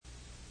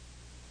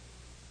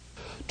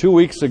2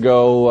 weeks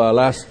ago,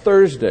 last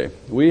Thursday,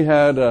 we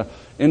had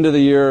end of the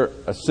year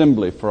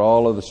assembly for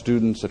all of the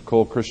students at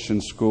Cole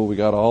Christian School. We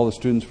got all the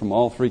students from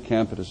all three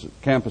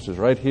campuses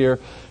right here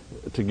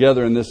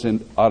together in this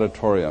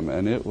auditorium,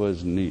 and it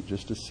was neat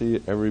just to see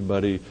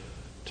everybody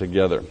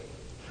together.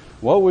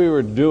 What we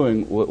were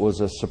doing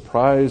was a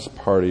surprise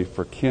party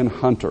for Ken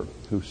Hunter,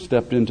 who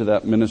stepped into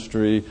that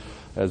ministry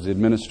as the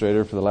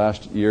administrator for the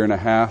last year and a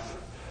half.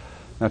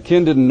 Now,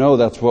 Ken didn't know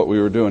that's what we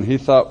were doing. He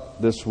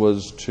thought this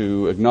was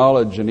to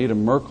acknowledge Anita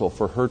Merkel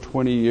for her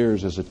 20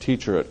 years as a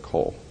teacher at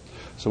Cole.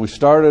 So we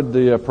started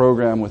the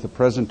program with a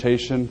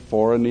presentation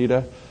for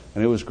Anita,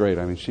 and it was great.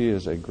 I mean, she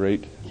is a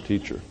great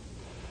teacher.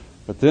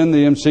 But then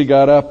the MC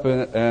got up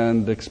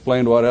and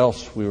explained what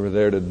else we were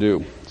there to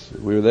do.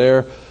 We were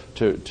there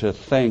to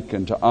thank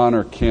and to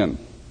honor Ken.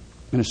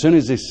 And as soon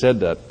as he said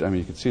that, I mean,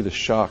 you could see the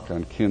shock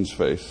on Ken's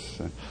face.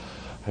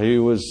 He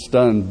was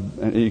stunned,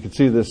 and you could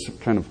see this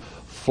kind of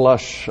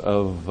flush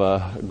of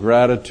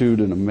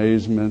gratitude and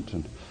amazement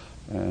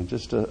and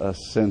just a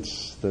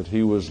sense that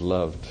he was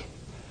loved.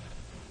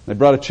 They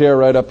brought a chair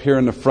right up here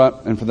in the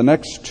front, and for the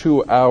next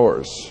 2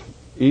 hours,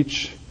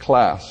 each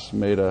class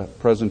made a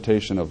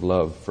presentation of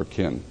love for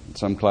Ken.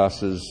 Some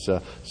classes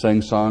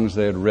sang songs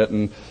they had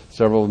written.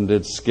 Several of them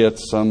did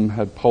skits. Some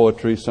had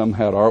poetry. Some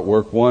had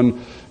artwork.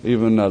 One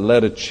even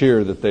led a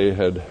cheer that they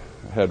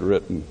had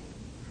written.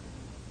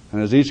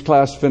 And as each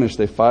class finished,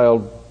 they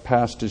filed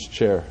past his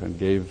chair and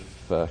gave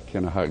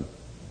Ken a hug.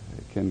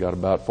 Ken got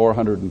about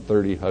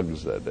 430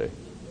 hugs that day.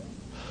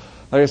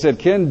 Like I said,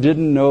 Ken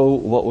didn't know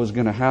what was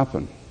going to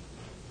happen.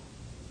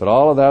 But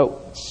all of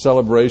that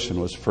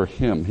celebration was for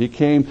him. He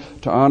came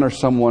to honor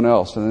someone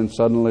else and then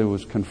suddenly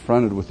was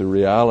confronted with the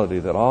reality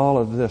that all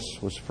of this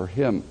was for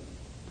him.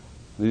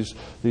 These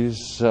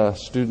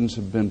students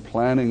have been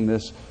planning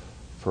this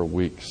for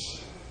weeks.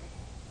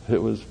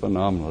 It was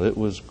phenomenal. It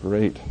was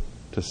great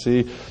to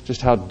see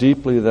just how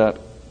deeply that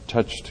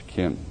touched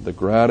Ken. The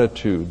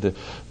gratitude,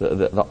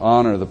 the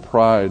honor, the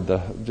pride,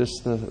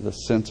 the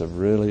sense of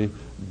really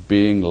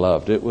being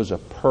loved. It was a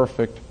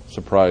perfect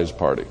surprise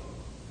party.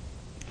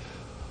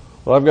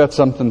 Well, I've got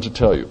something to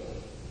tell you.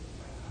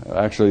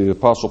 Actually, the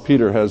Apostle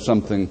Peter has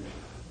something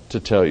to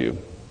tell you.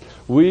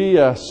 We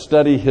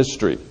study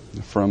history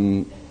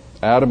from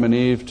Adam and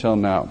Eve till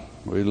now.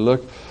 We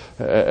look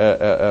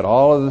at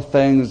all of the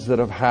things that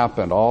have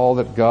happened, all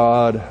that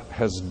God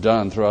has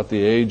done throughout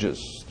the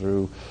ages,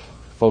 through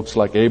folks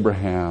like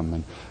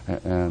Abraham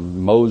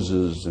and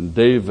Moses and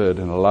David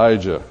and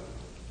Elijah.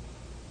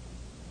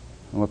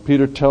 And what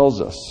Peter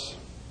tells us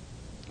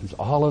is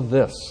all of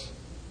this,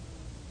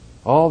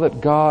 all that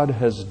God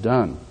has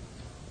done,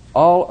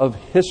 all of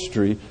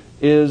history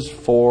is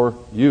for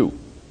you.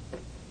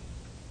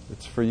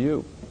 It's for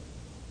you.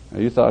 Now,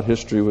 you thought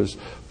history was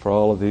for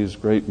all of these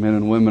great men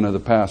and women of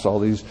the past, all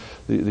these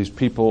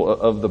people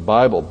of the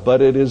Bible,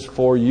 but it is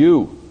for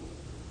you.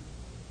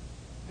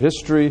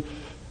 History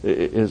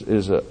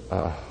is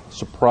a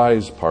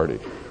surprise party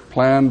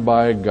planned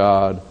by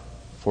God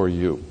for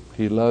you.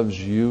 He loves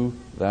you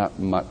that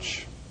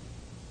much.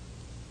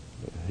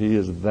 He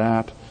is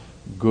that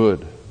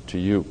good to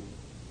you.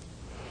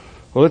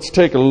 Well, let's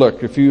take a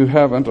look. If you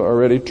haven't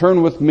already,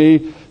 turn with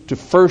me to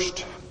 1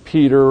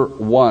 Peter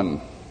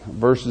 1,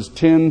 verses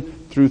 10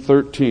 through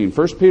 13.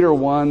 1 Peter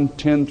 1,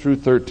 10 through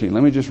 13.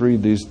 Let me just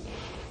read these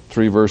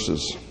 3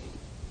 verses.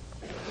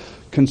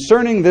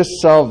 Concerning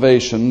this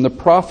salvation, the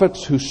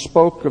prophets who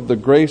spoke of the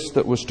grace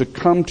that was to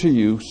come to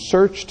you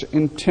searched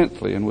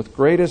intently and with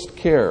greatest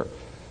care,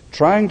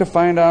 trying to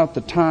find out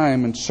the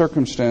time and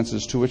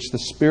circumstances to which the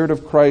Spirit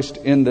of Christ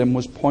in them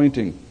was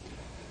pointing,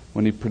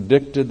 when He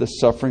predicted the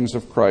sufferings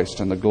of Christ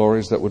and the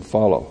glories that would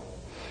follow.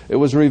 It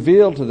was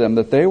revealed to them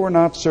that they were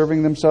not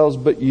serving themselves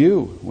but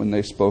you when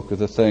they spoke of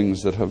the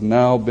things that have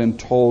now been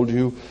told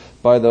you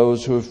by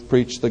those who have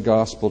preached the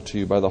gospel to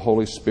you by the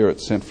Holy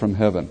Spirit sent from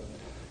heaven.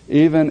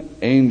 Even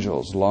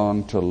angels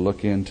long to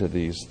look into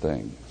these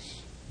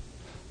things.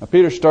 Now,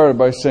 Peter started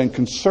by saying,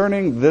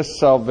 concerning this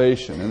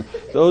salvation. And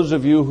those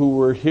of you who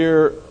were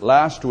here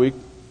last week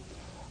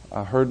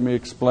heard me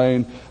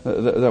explain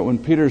that when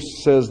Peter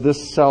says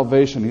this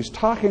salvation, he's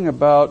talking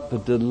about the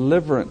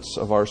deliverance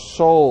of our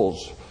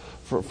souls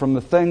from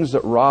the things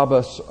that rob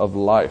us of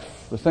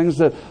life, the things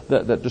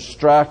that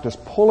distract us,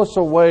 pull us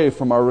away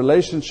from our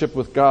relationship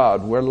with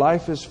God, where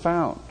life is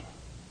found.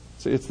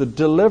 See, it's the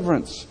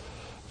deliverance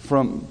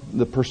from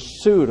the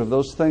pursuit of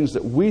those things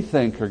that we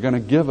think are going to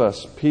give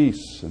us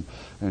peace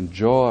and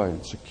joy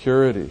and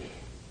security,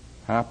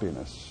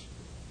 happiness.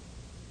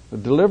 The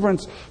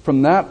deliverance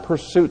from that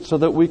pursuit so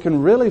that we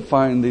can really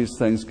find these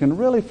things, can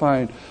really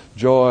find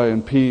joy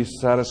and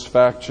peace,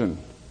 satisfaction,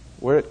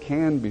 where it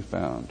can be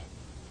found,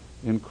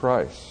 in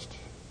Christ.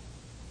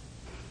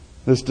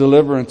 This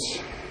deliverance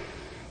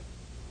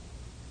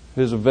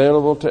is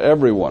available to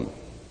everyone,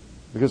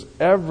 because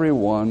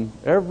everyone,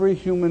 every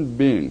human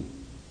being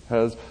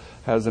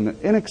has an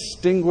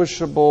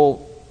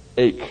inextinguishable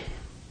ache,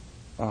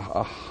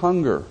 a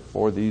hunger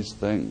for these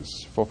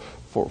things,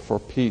 for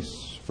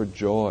peace, for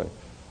joy,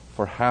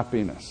 for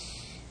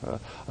happiness,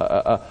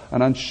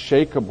 an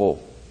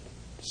unshakable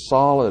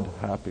solid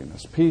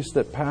happiness, peace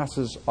that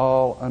passes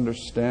all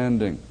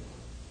understanding,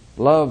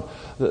 love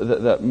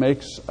that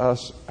makes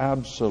us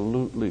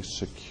absolutely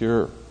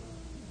secure,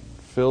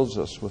 fills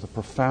us with a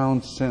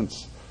profound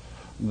sense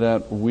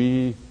that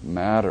we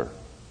matter.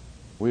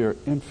 We are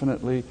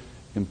infinitely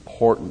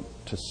important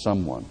to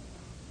someone.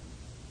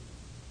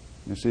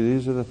 You see,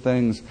 these are the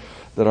things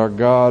that our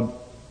God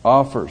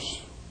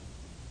offers.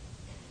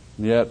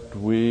 Yet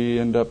we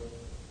end up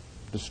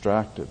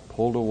distracted,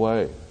 pulled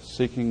away,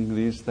 seeking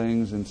these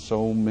things in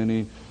so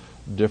many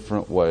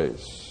different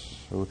ways.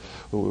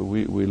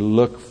 We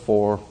look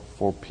for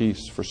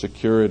peace, for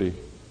security,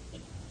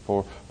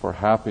 for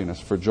happiness,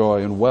 for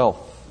joy and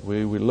wealth.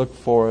 We look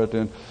for it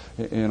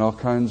in all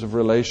kinds of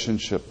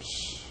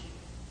relationships.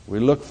 We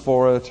look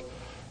for it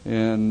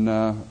in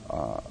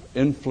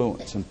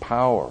influence and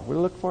power. We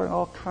look for it in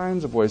all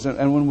kinds of ways.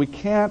 And when we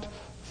can't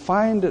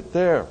find it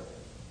there,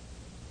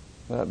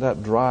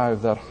 that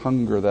drive, that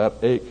hunger, that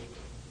ache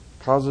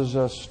causes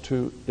us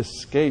to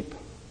escape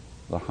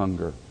the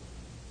hunger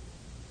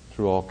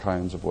through all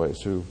kinds of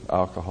ways, through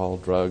alcohol,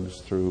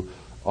 drugs, through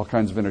all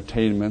kinds of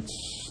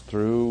entertainments,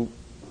 through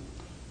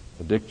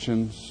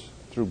addictions,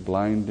 through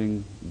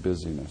blinding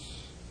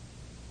busyness.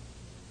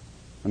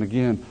 And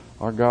again,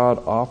 our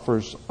God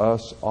offers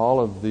us all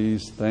of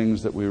these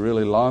things that we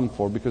really long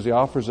for because He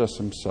offers us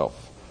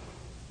Himself,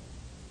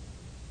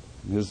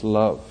 His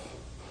love.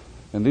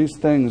 And these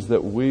things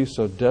that we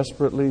so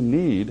desperately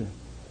need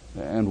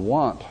and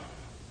want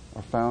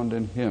are found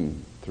in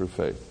Him through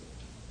faith.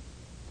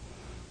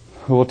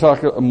 We'll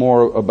talk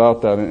more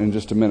about that in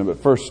just a minute. But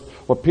first,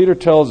 what Peter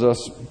tells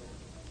us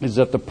is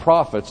that the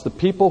prophets, the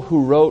people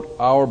who wrote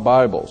our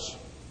Bibles,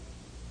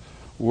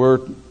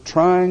 were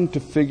trying to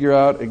figure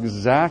out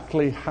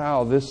exactly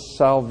how this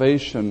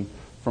salvation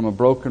from a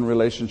broken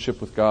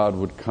relationship with God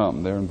would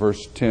come. There in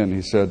verse 10,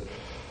 he said,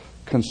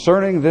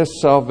 "Concerning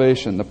this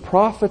salvation, the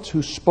prophets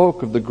who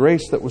spoke of the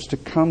grace that was to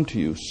come to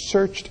you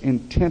searched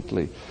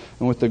intently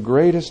and with the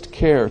greatest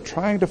care,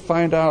 trying to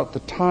find out the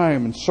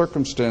time and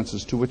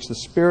circumstances to which the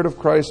Spirit of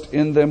Christ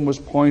in them was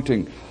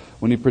pointing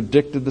when He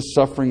predicted the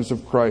sufferings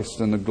of Christ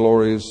and the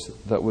glories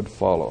that would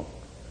follow."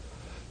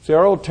 See,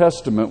 our Old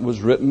Testament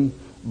was written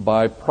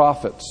by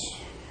prophets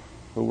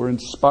who were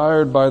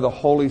inspired by the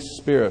Holy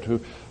Spirit,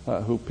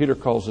 who Peter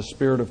calls the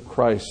Spirit of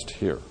Christ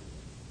here.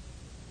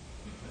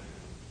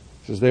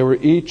 He says they were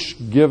each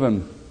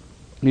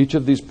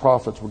of these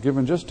prophets were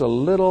given just a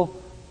little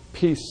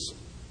piece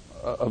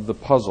of the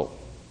puzzle.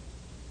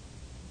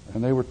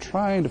 And they were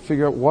trying to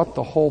figure out what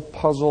the whole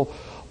puzzle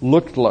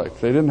looked like.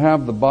 They didn't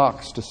have the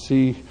box to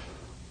see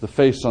the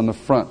face on the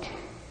front.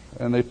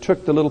 And they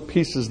took the little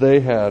pieces they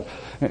had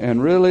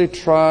and really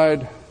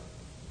tried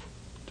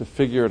to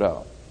figure it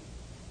out.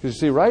 You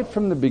see, right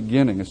from the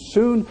beginning, as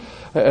soon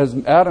as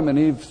Adam and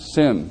Eve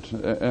sinned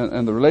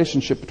and the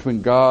relationship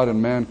between God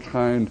and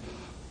mankind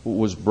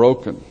was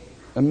broken,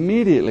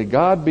 immediately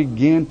God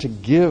began to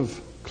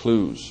give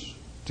clues,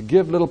 to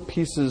give little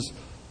pieces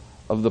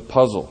of the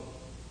puzzle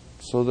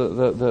so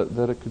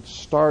that it could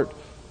start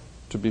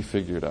to be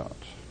figured out.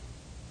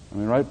 I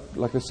mean, right,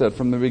 like I said,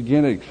 from the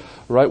beginning,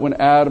 right when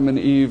Adam and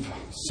Eve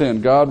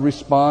sinned, God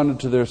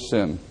responded to their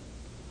sin.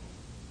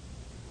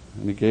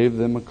 And He gave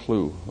them a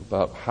clue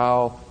about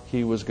how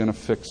He was going to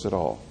fix it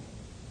all.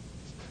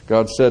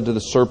 God said to the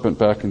serpent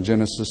back in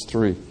Genesis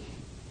 3,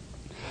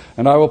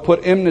 "And I will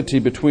put enmity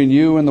between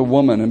you and the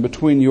woman, and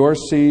between your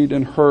seed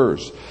and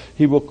hers.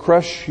 He will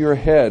crush your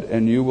head,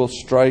 and you will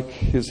strike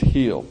his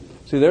heel."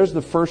 See, there's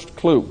the first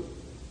clue.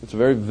 It's a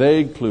very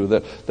vague clue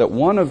that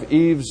one of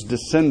Eve's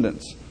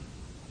descendants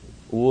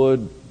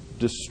would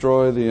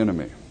destroy the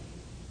enemy,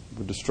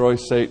 would destroy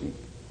Satan.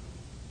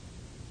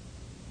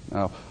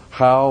 Now,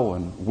 how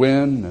and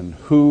when and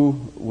who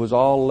was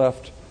all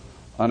left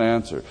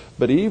unanswered.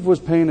 But Eve was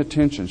paying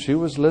attention. She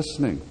was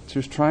listening. She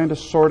was trying to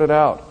sort it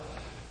out.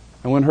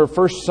 And when her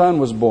first son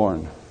was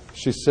born,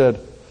 she said,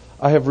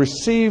 "I have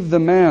received the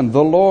man,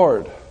 the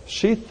Lord."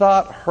 She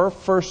thought her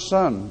first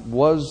son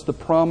was the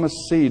promised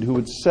seed who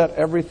would set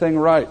everything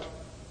right.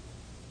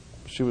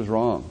 She was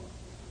wrong.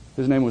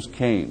 His name was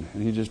Cain,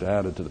 and he just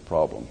added to the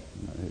problem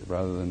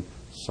rather than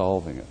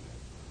solving it.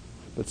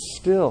 But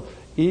still,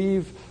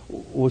 Eve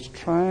was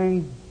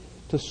trying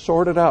to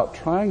sort it out,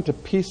 trying to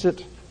piece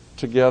it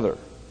together.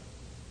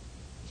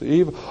 So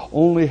Eve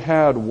only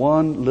had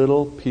one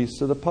little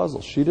piece of the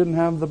puzzle. She didn't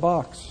have the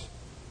box.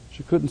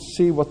 She couldn't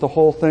see what the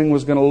whole thing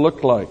was going to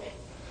look like.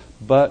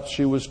 But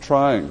she was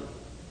trying.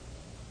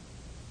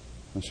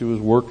 And she was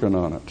working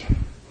on it.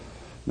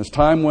 And as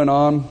time went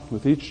on,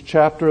 with each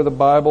chapter of the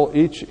Bible,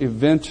 each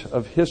event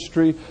of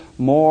history,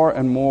 more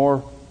and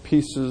more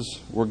pieces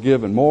were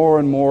given, more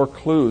and more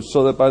clues,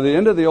 so that by the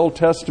end of the Old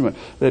Testament,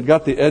 they had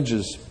got the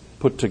edges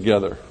put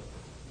together.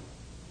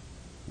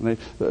 And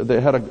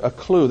they had a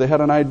clue, they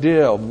had an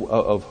idea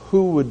of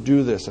who would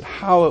do this and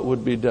how it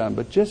would be done,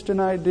 but just an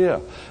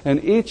idea.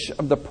 And each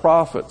of the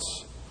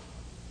prophets,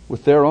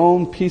 with their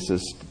own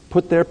pieces,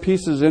 put their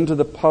pieces into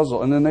the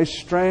puzzle, and then they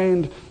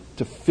strained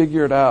to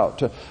figure it out,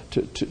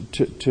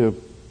 to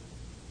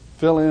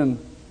fill in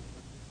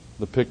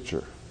the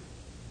picture.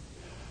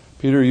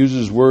 Peter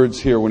uses words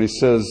here when he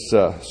says,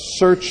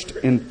 searched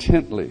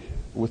intently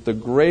with the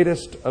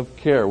greatest of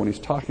care when he's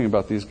talking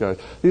about these guys.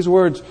 These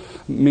words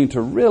mean to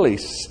really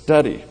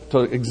study, to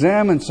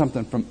examine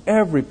something from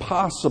every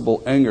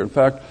possible angle. In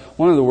fact,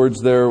 one of the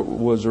words there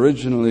was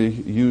originally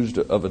used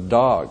of a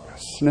dog,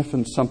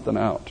 sniffing something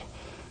out.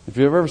 If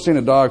you've ever seen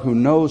a dog who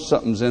knows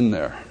something's in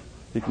there,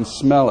 he can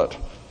smell it.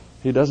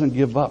 He doesn't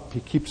give up. He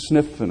keeps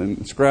sniffing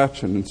and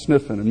scratching and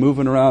sniffing and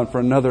moving around for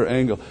another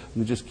angle.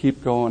 And they just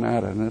keep going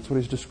at it. And that's what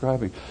he's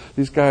describing.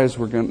 These guys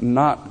were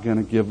not going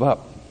to give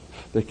up.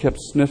 They kept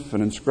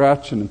sniffing and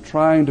scratching and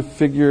trying to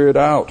figure it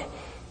out,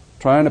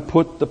 trying to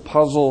put the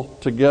puzzle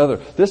together.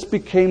 This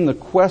became the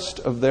quest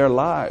of their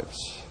lives.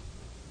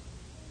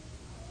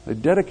 They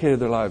dedicated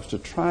their lives to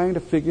trying to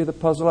figure the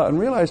puzzle out and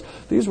realized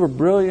these were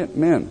brilliant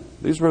men.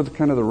 These were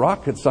kind of the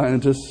rocket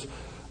scientists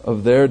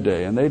of their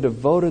day, and they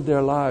devoted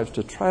their lives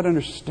to try to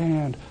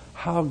understand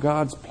how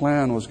God's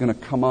plan was going to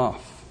come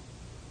off.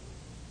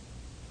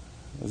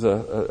 As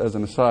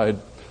an aside,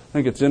 I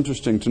think it's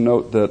interesting to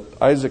note that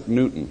Isaac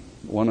Newton,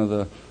 one of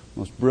the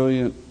most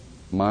brilliant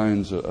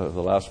minds of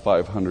the last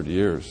 500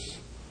 years,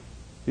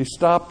 he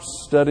stopped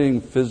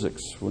studying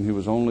physics when he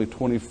was only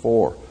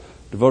 24,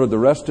 devoted the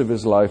rest of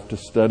his life to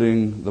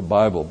studying the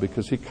Bible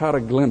because he caught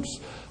a glimpse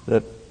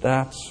that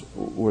that's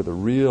where the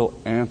real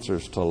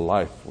answers to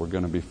life were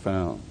going to be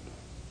found.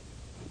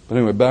 But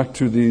anyway, back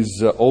to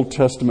these Old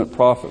Testament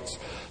prophets.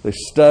 They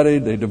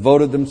studied, they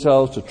devoted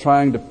themselves to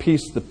trying to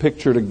piece the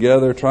picture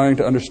together, trying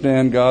to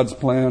understand God's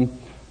plan.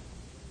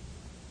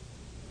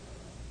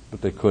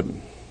 But they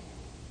couldn't.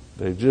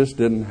 They just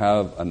didn't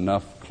have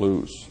enough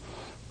clues.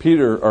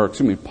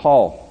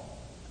 Paul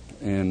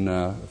in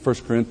 1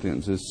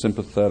 Corinthians is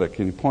sympathetic,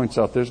 and he points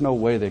out there's no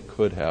way they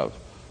could have.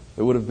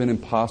 It would have been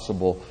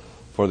impossible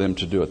for them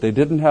to do it. They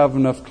didn't have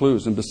enough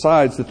clues. And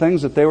besides, the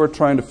things that they were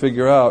trying to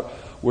figure out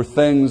were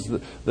things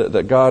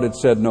that God had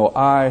said, no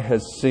eye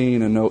has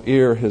seen and no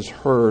ear has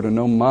heard and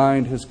no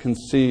mind has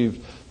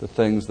conceived the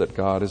things that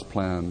God has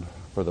planned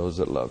for those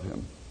that love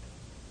Him.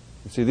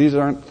 You see, these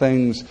aren't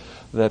things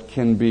that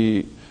can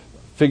be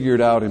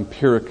figured out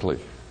empirically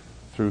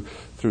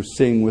through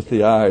seeing with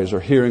the eyes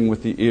or hearing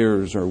with the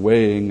ears or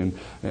weighing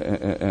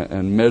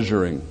and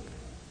measuring.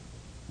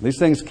 These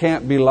things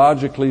can't be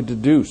logically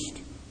deduced.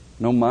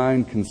 No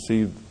mind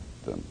conceived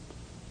them.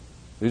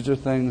 These are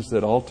things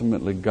that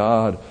ultimately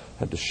God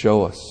had to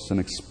show us and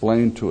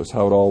explain to us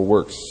how it all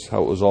works,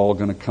 how it was all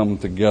going to come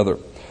together.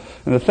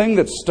 And the thing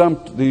that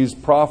stumped these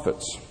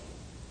prophets,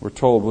 we're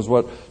told, was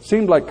what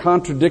seemed like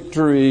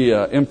contradictory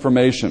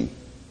information.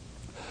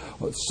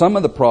 Some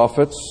of the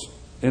prophets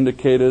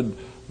indicated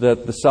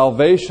that the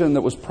salvation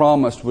that was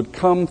promised would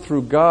come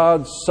through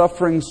God's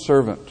suffering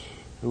servant,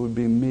 who would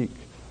be meek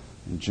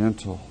and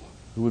gentle,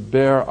 who would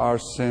bear our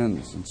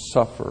sins and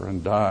suffer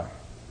and die.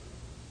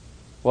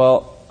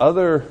 Well,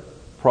 other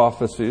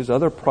prophets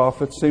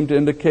seem to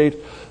indicate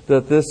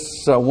that this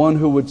one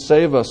who would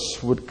save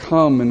us would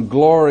come in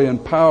glory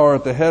and power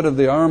at the head of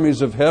the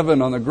armies of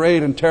heaven on the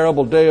great and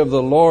terrible day of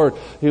the Lord.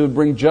 He would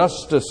bring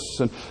justice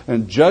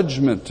and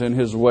judgment in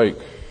His wake.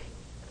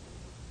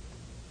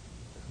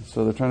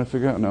 So they're trying to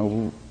figure out now,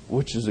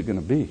 which is it going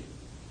to be?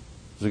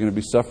 Is it going to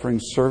be suffering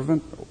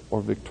servant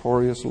or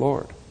victorious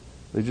Lord?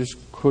 They just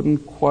couldn't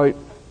quite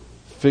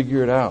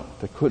figure it out.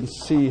 They couldn't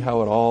see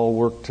how it all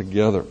worked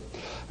together.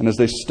 And as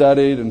they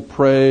studied and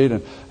prayed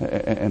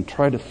and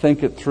tried to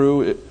think it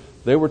through,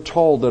 they were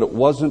told that it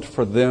wasn't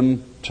for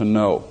them to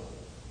know.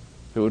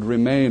 It would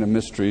remain a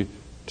mystery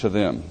to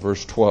them.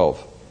 Verse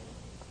 12.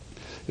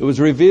 It was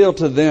revealed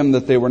to them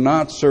that they were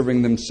not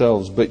serving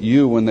themselves, but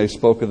you when they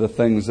spoke of the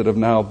things that have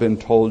now been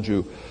told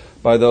you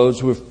by those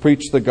who have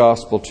preached the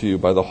gospel to you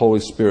by the Holy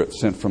Spirit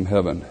sent from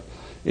heaven.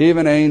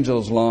 Even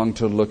angels long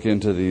to look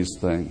into these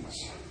things.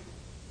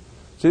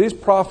 See, these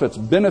prophets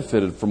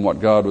benefited from what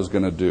God was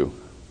going to do,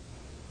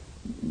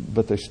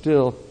 but they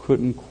still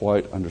couldn't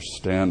quite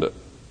understand it.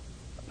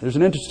 There's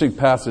an interesting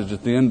passage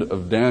at the end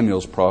of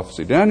Daniel's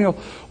prophecy. Daniel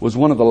was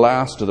one of the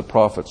last of the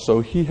prophets, so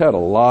he had a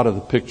lot of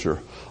the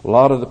picture, a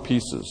lot of the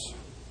pieces.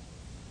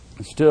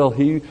 And still,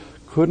 he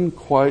couldn't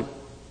quite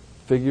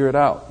figure it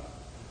out.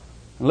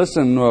 And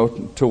listen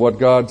to what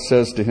God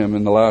says to him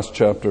in the last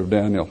chapter of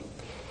Daniel.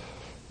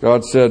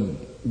 God said,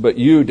 "But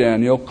you,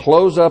 Daniel,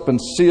 close up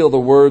and seal the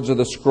words of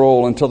the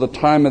scroll until the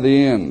time of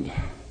the end.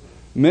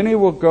 Many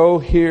will go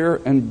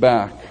here and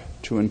back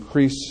to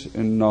increase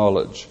in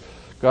knowledge."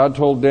 God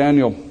told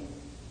Daniel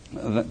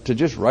to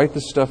just write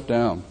this stuff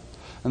down.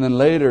 And then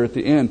later at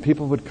the end,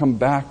 people would come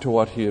back to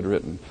what he had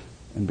written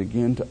and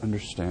begin to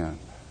understand.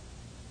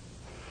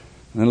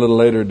 And then a little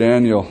later,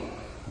 Daniel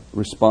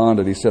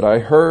responded. He said, "I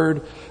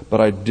heard,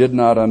 but I did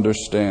not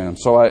understand.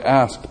 So I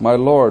asked, 'My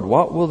Lord,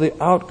 what will the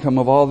outcome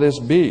of all this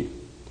be?'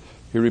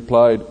 He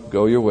replied,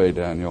 'Go your way,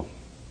 Daniel,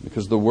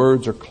 because the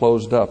words are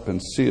closed up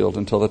and sealed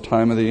until the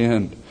time of the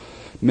end.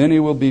 Many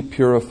will be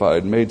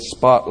purified, made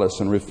spotless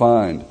and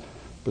refined,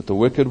 but the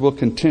wicked will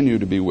continue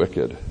to be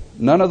wicked.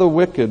 None of the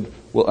wicked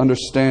will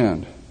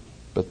understand,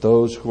 but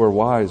those who are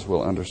wise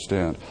will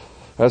understand.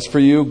 As for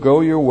you,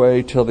 go your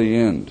way till the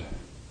end.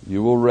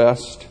 You will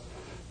rest.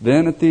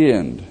 Then at the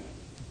end,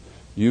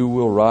 you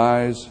will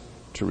rise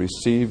to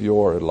receive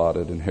your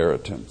allotted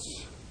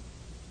inheritance.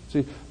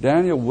 See,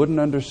 Daniel wouldn't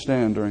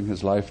understand during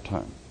his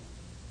lifetime.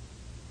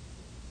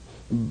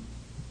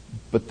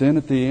 But then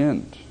at the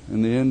end,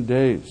 in the end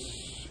days,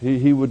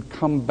 he would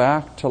come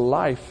back to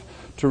life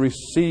to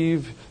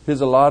receive his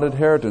allotted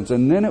inheritance.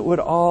 And then it would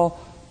all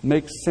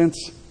make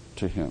sense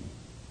to him.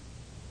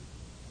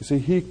 You see,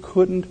 he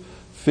couldn't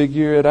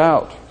figure it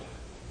out.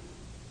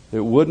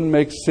 It wouldn't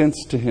make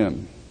sense to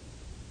him.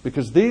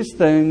 Because these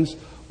things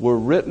were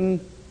written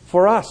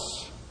for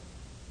us,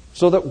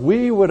 so that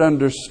we would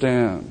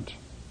understand.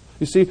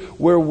 You see,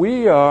 where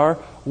we are,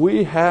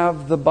 we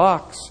have the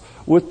box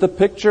with the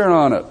picture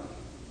on it.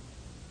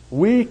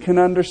 We can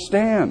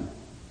understand.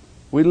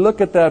 We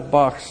look at that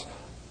box,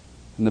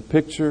 and the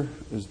picture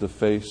is the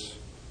face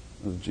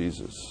of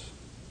Jesus.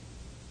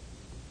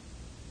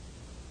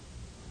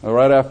 Now,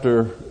 right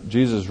after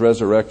Jesus'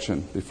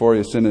 resurrection, before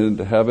he ascended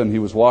into heaven, he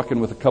was walking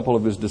with a couple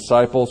of his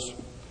disciples,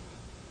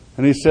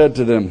 and he said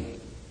to them,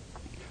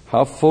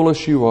 "How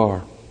foolish you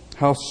are!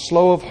 How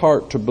slow of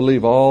heart to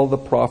believe all the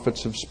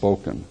prophets have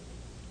spoken.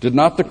 Did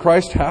not the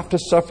Christ have to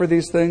suffer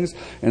these things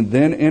and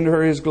then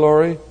enter his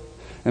glory?"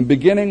 And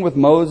beginning with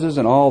Moses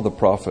and all the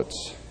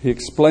prophets, he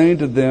explained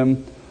to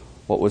them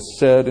what was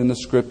said in the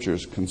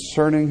Scriptures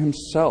concerning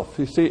himself.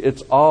 You see,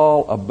 it's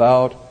all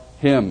about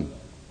him.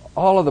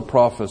 All of the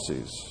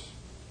prophecies.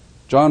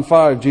 John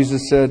 5,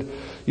 Jesus said,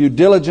 "You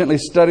diligently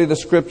study the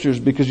Scriptures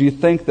because you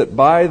think that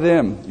by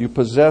them you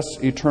possess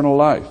eternal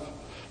life.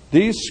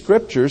 These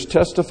Scriptures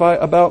testify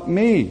about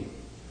me,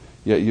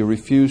 yet you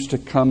refuse to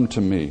come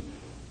to me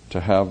to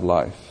have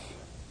life."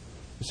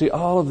 You see,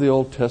 all of the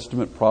Old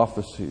Testament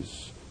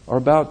prophecies are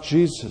about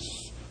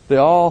Jesus. They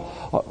all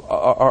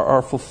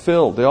are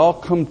fulfilled. They all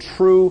come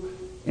true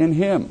in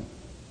him.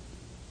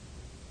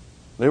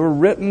 They were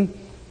written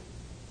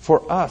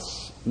for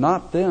us,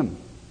 not them.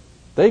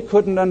 They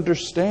couldn't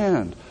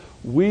understand.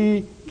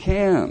 We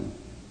can.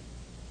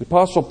 The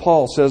Apostle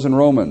Paul says in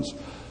Romans,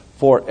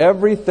 "For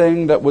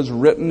everything that was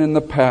written in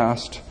the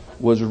past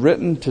was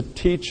written to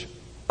teach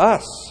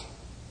us,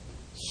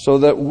 so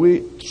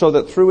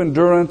that through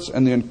endurance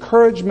and the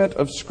encouragement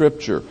of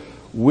Scripture,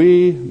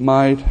 we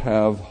might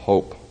have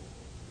hope."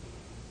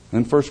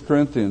 In 1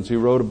 Corinthians, he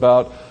wrote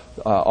about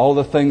all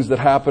the things that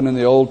happened in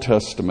the Old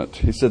Testament.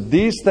 He said,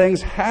 "These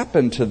things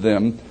happened to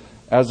them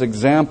as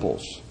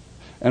examples,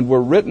 and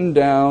were written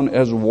down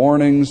as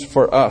warnings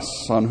for us,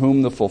 on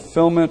whom the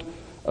fulfillment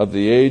of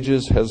the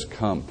ages has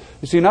come."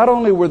 You see, not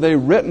only were they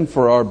written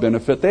for our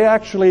benefit, they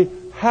actually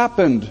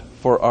happened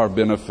for our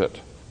benefit.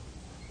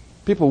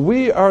 People,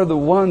 we are the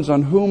ones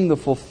on whom the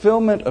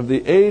fulfillment of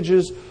the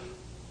ages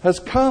has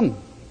come.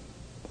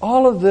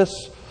 All of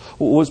this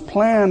was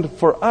planned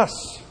for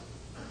us,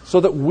 so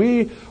that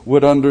we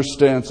would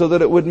understand, so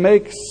that it would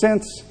make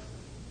sense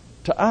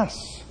to us.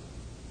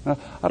 Now,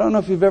 I don't know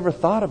if you've ever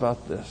thought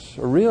about this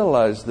or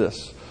realized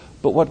this,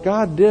 but what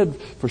God did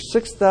for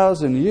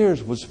 6,000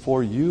 years was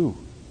for you.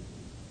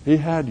 He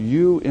had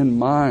you in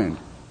mind.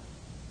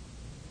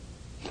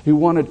 He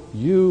wanted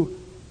you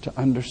to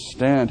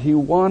understand. He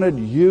wanted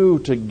you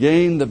to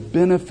gain the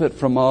benefit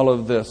from all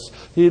of this.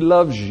 He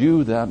loves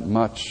you that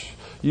much.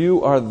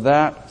 You are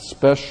that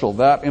special,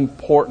 that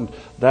important,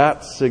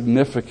 that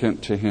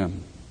significant to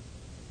him.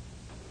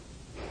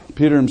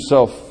 Peter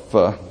himself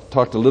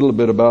talked a little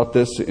bit about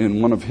this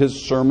in one of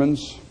his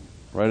sermons,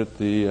 right at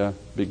the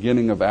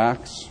beginning of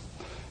Acts.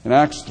 In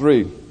Acts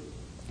 3,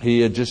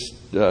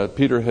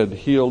 Peter had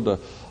healed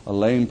a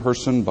lame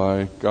person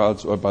by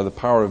the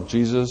power of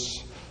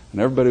Jesus, and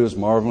everybody was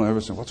marveling.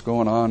 Everybody said, "What's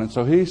going on?" And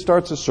so he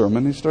starts a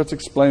sermon. He starts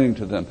explaining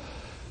to them,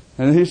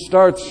 and he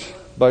starts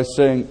by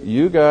saying,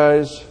 "You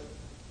guys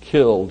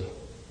killed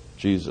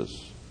Jesus,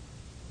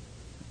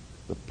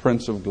 the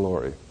Prince of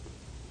Glory."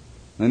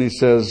 Then he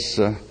says,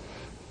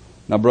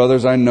 "Now,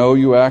 brothers, I know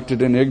you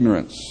acted in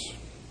ignorance,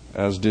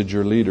 as did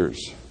your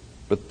leaders.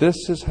 But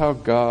this is how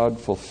God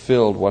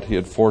fulfilled what he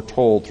had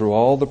foretold through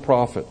all the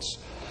prophets,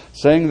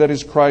 saying that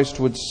his Christ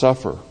would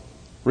suffer.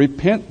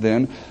 Repent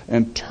then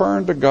and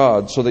turn to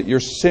God, so that your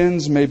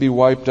sins may be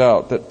wiped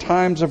out, that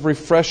times of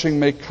refreshing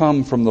may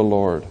come from the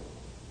Lord."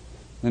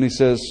 Then he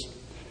says,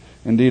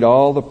 "Indeed,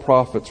 all the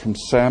prophets from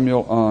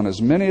Samuel on,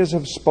 as many as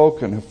have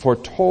spoken, have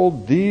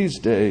foretold these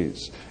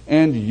days.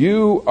 And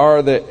you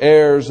are the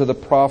heirs of the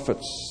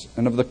prophets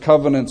and of the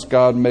covenants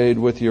God made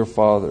with your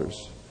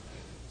fathers."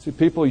 See,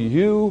 people,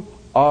 you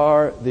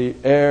are the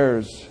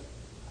heirs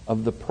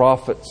of the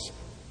prophets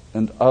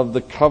and of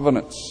the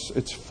covenants.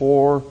 It's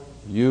for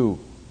you.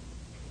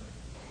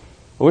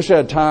 I wish I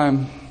had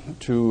time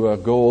to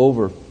go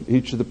over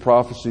each of the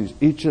prophecies,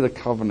 each of the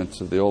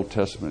covenants of the Old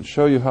Testament,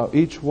 show you how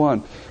each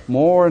one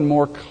more and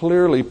more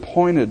clearly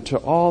pointed to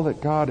all that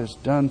God has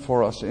done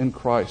for us in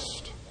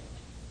Christ.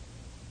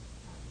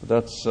 But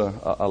that's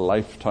a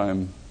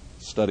lifetime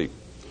study.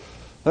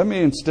 Let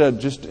me instead,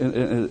 just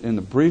in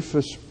the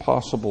briefest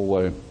possible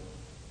way,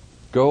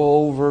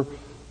 go over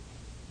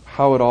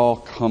how it all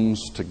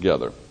comes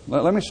together.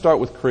 Let me start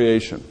with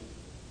creation.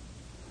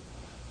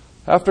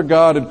 After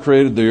God had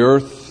created the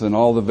earth and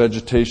all the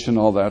vegetation,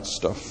 all that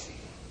stuff,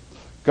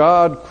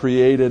 God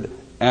created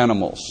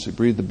animals. He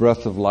breathed the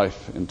breath of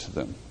life into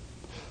them.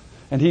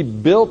 And He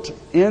built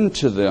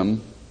into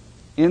them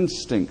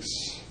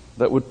instincts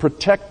that would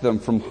protect them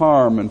from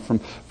harm and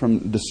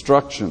from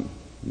destruction,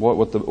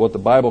 what the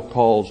Bible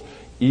calls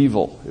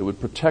evil. It would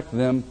protect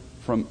them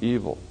from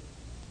evil.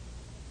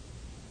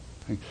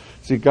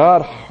 See,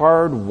 God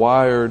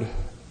hardwired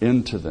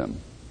into them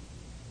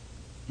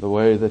the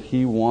way that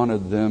He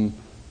wanted them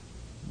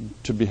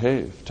to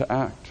behave, to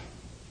act.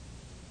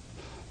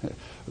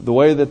 The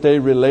way that they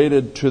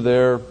related to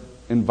their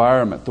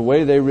environment, the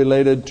way they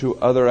related to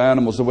other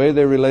animals, the way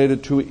they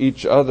related to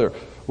each other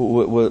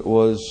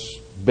was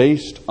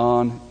based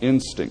on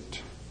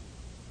instinct.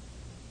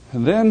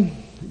 And then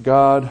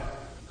God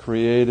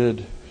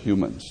created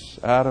humans,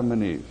 Adam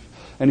and Eve.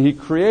 And He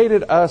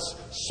created us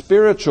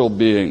spiritual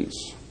beings.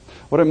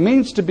 What it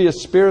means to be a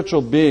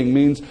spiritual being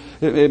means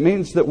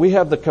that we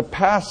have the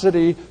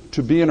capacity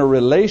to be in a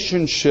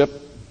relationship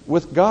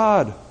with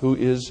God, who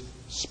is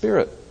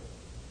Spirit.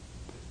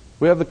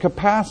 We have the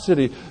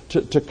capacity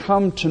to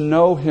come to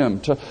know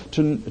Him,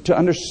 to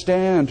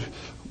understand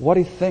what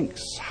He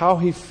thinks, how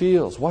He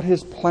feels, what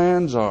His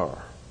plans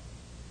are.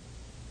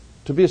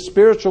 To be a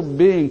spiritual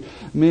being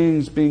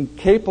means being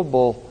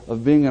capable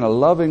of being in a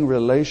loving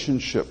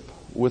relationship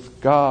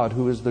with God,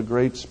 who is the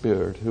great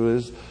Spirit, who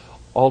is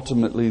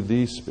ultimately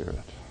the Spirit.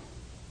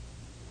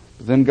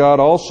 But then God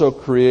also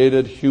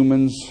created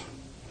humans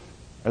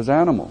as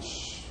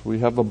animals. We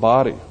have a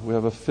body. We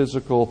have a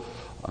physical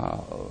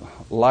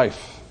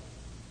life.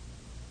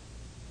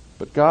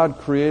 But God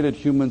created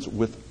humans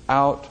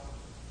without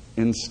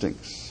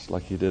instincts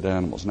like He did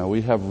animals. Now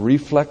we have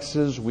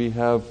reflexes, we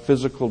have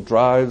physical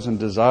drives and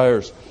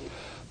desires,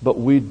 but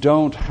we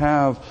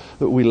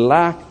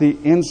lack the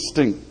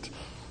instinct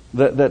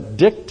that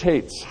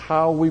dictates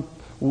how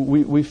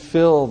we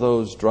fill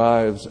those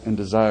drives and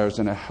desires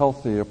in a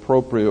healthy,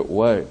 appropriate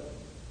way.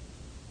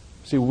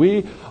 See,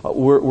 we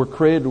were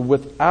created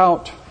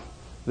without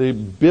the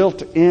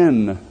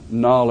built-in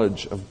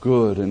knowledge of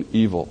good and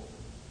evil.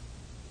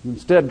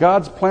 Instead,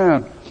 God's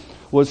plan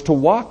was to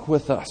walk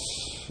with us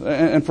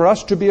and for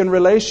us to be in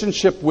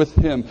relationship with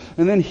Him.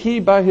 And then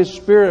He, by His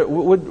Spirit,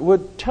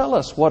 would tell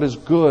us what is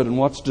good and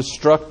what's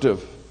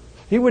destructive.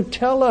 He would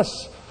tell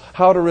us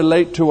how to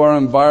relate to our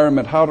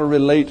environment, how to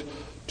relate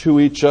to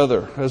each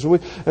other. As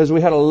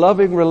we had a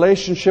loving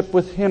relationship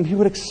with Him, He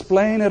would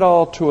explain it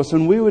all to us,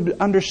 and we would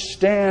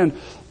understand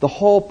the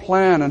whole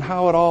plan and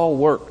how it all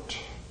worked.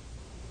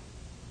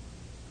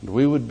 And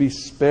we would be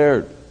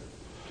spared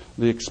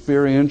the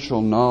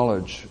experiential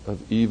knowledge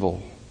of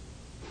evil.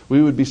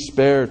 We would be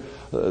spared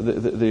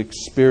the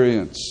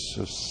experience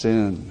of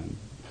sin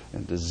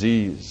and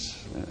disease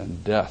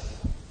and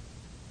death.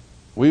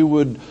 We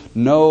would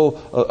know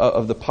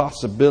of the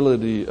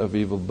possibility of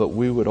evil, but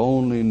we would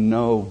only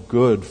know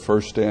good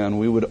firsthand.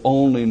 We would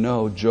only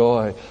know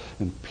joy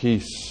and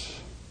peace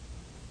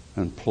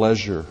and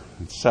pleasure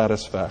and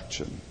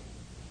satisfaction.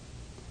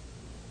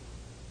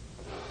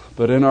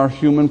 But in our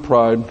human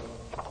pride,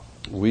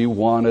 we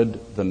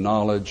wanted the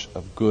knowledge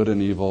of good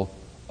and evil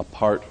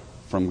apart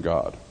from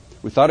God.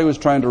 We thought He was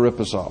trying to rip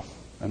us off,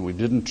 and we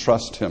didn't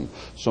trust Him.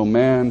 So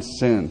man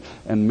sinned,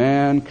 and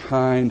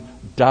mankind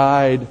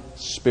died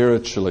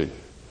spiritually.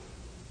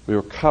 We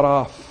were cut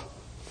off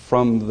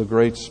from the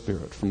great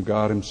Spirit, from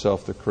God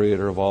Himself, the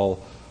Creator of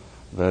all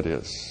that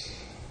is.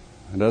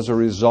 And as a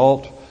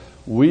result,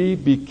 we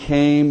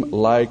became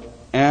like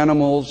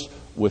animals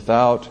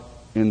without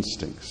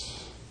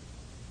instincts,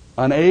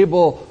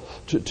 unable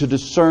to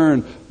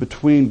discern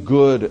between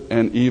good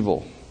and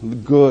evil. The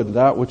good,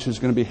 that which is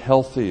going to be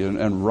healthy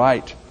and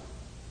right,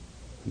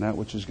 and that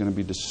which is going to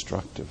be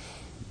destructive,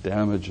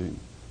 damaging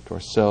to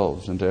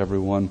ourselves and to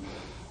everyone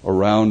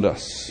around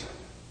us.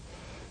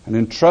 And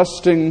in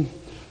trusting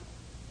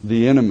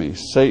the enemy,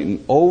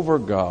 Satan, over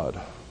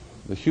God,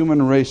 the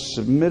human race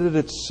submitted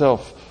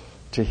itself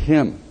to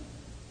him,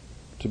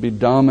 to be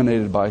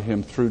dominated by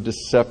him through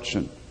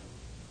deception.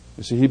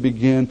 You see, he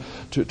began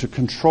to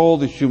control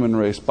the human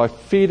race by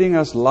feeding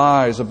us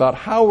lies about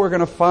how we're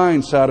going to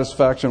find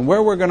satisfaction,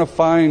 where we're going to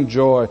find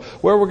joy,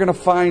 where we're going to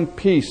find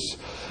peace.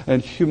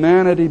 And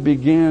humanity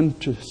began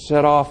to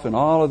set off in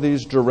all of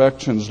these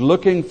directions,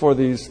 looking for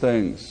these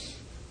things,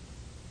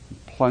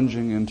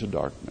 plunging into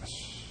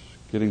darkness,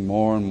 getting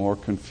more and more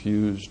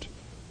confused,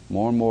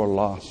 more and more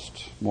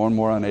lost, more and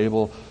more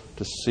unable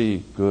to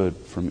see good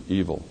from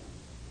evil.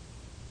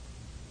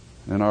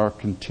 In our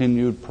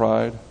continued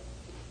pride,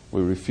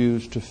 we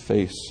refuse to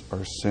face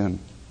our sin.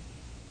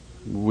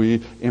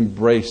 We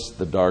embrace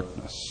the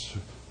darkness.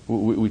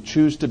 We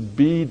choose to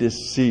be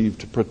deceived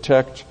to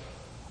protect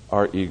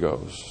our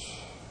egos.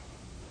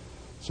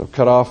 So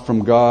cut off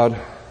from God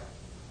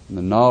and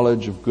the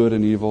knowledge of good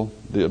and evil,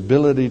 the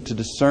ability to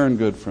discern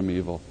good from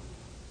evil,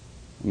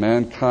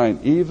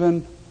 mankind,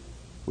 even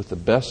with the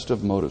best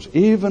of motives,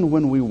 even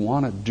when we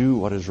want to do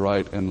what is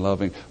right and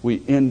loving,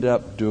 we end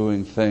up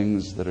doing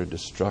things that are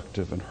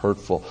destructive and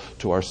hurtful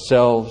to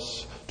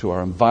ourselves, to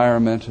our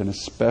environment, and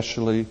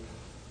especially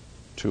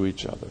to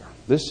each other.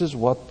 This is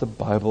what the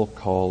Bible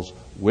calls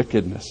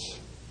wickedness,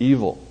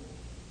 evil.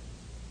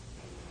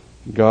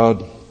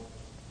 God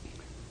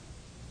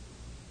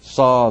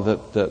saw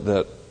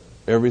that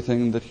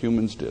everything that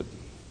humans did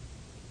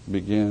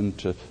began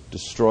to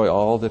destroy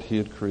all that He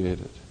had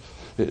created.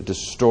 It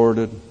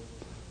distorted,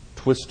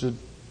 twisted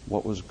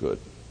what was good.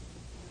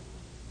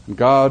 And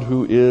God,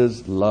 who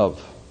is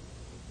love,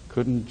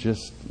 couldn't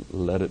just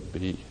let it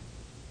be.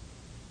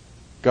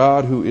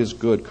 God, who is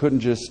good, couldn't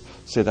just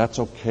say that's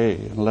okay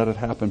and let it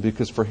happen,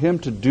 because for Him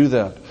to do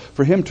that,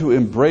 for Him to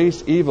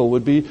embrace evil,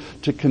 would be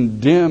to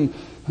condemn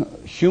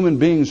human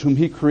beings whom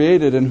He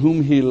created and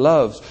whom He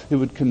loves. It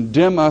would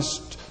condemn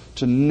us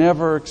to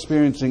never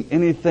experiencing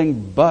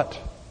anything but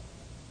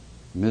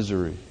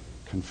misery,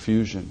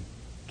 confusion,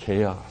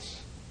 chaos,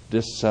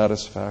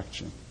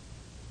 dissatisfaction.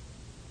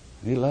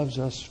 He loves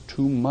us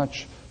too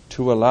much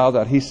to allow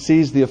that. He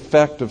sees the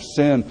effect of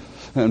sin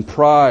and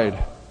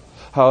pride,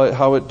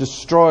 how it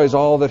destroys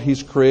all that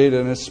He's created,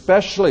 and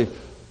especially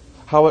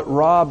how it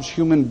robs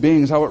human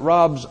beings, how it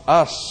robs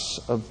us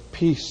of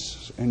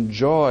peace and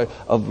joy,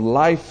 of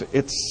life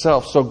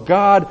itself. So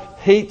God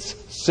hates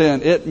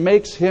sin. It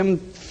makes Him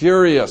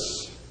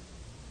furious.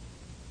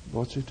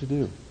 What's He to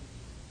do?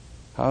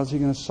 How is He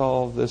going to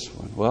solve this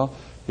one? Well,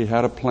 He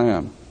had a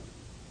plan.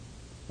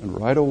 And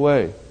right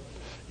away,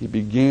 He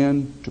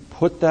began to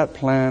put that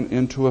plan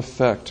into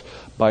effect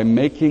by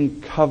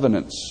making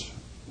covenants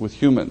with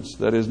humans.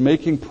 That is,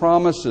 making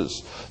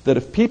promises that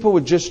if people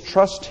would just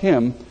trust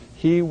Him,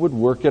 He would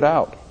work it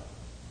out.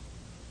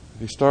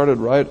 He started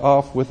right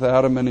off with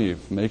Adam and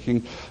Eve,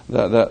 making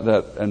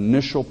that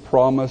initial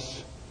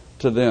promise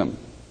to them.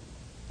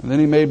 And then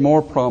He made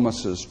more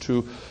promises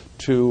to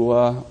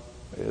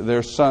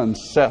their son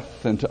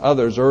Seth and to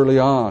others early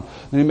on.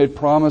 And He made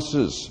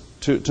promises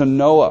to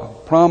Noah,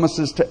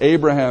 promises to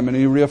Abraham, and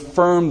He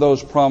reaffirmed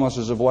those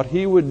promises of what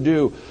He would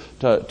do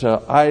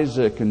to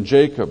Isaac and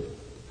Jacob.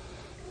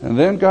 And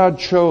then God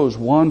chose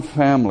one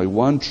family,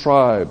 one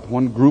tribe,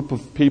 one group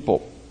of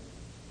people,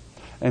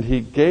 and He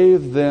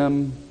gave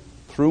them,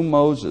 through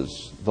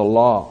Moses, the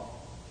law,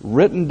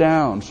 written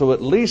down, so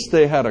at least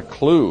they had a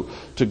clue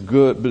to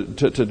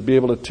be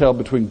able to tell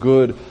between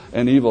good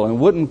and evil, and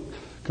wouldn't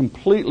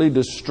completely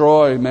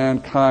destroy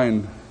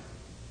mankind,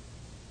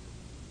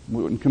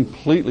 wouldn't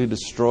completely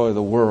destroy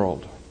the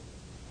world.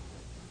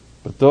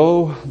 But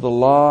though the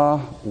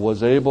law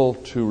was able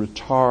to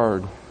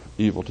retard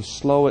evil, to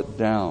slow it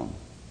down,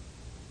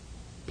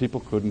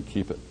 people couldn't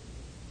keep it.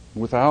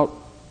 Without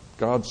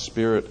God's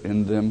Spirit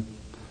in them,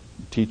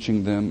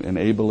 teaching them,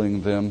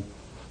 enabling them,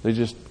 they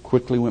just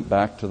quickly went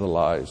back to the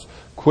lies,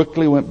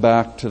 quickly went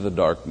back to the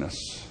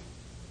darkness,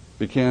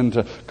 began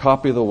to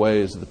copy the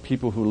ways of the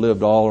people who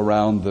lived all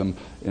around them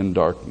in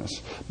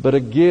darkness. But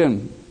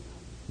again,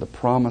 the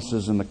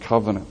promises and the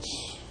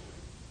covenants.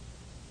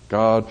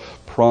 God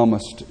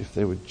promised if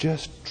they would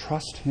just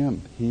trust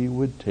Him, He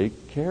would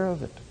take care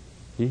of it.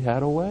 He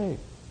had a way.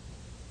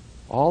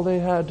 All they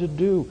had to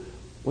do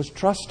was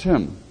trust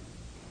Him.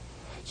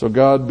 So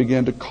God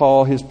began to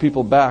call His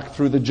people back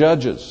through the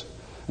judges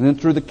and then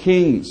through the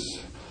kings.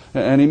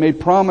 And He made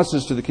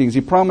promises to the kings.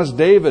 He promised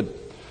David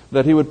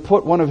that He would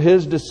put one of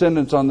his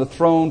descendants on the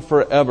throne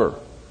forever.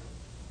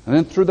 And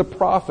then through the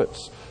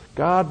prophets,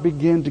 God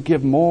began to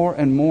give more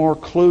and more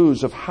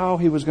clues of how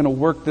He was going to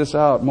work this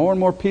out, more and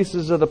more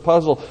pieces of the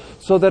puzzle,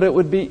 so that it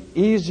would be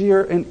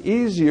easier and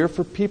easier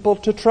for people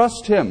to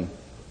trust Him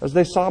as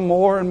they saw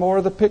more and more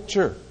of the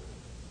picture.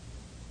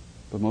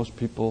 But most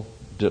people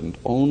didn't.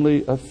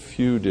 Only a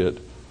few did.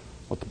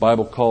 What the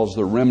Bible calls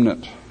the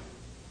remnant.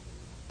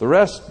 The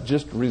rest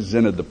just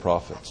resented the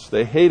prophets.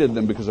 They hated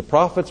them because the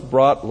prophets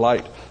brought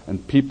light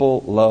and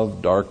people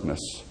loved darkness.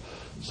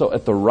 So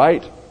at the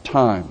right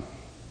time,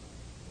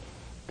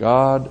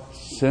 God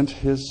sent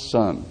His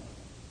Son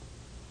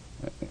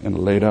and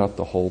laid out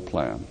the whole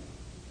plan,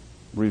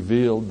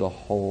 revealed the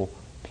whole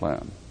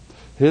plan.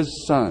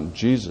 His Son,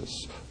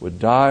 Jesus, would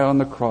die on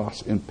the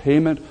cross in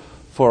payment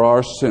for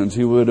our sins.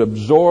 He would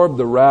absorb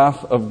the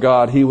wrath of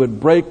God. He would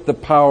break the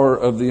power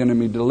of the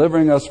enemy,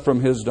 delivering us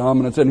from his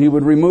dominance. And He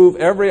would remove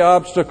every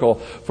obstacle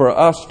for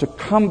us to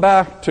come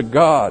back to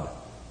God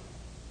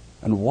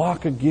and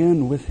walk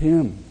again with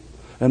Him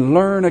and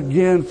learn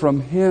again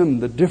from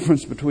Him the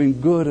difference between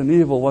good and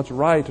evil, what's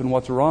right and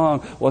what's wrong,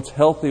 what's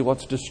healthy,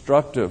 what's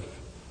destructive.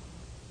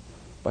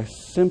 By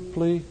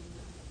simply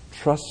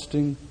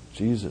trusting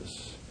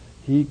Jesus,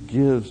 He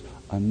gives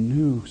a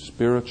new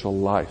spiritual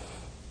life,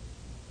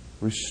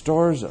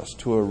 restores us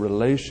to a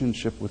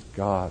relationship with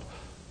God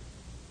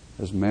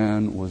as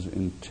man was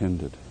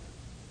intended.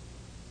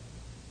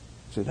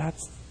 See,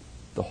 that's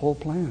the whole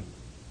plan.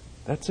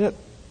 That's it.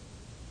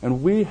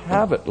 And we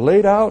have it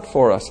laid out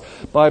for us.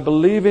 By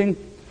believing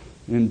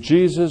in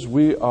Jesus,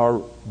 we are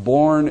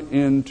born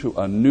into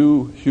a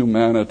new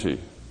humanity.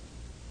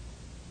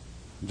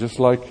 Just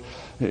like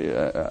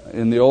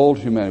in the old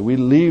humanity, we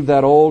leave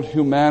that old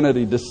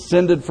humanity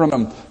descended from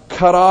Him,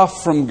 cut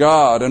off from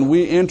God, and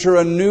we enter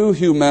a new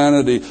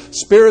humanity,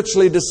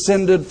 spiritually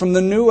descended from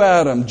the new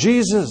Adam,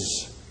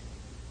 Jesus.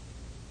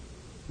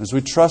 As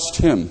we trust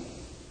Him,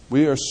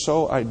 we are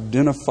so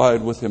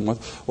identified with Him,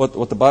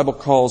 what the Bible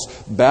calls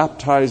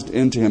baptized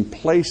into Him,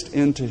 placed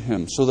into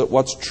Him, so that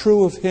what's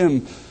true of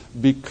Him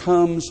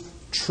becomes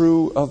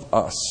true of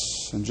us.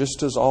 And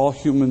just as all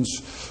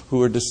humans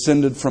who are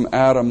descended from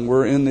Adam,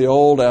 we're in the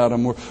old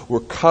Adam, we're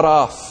cut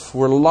off,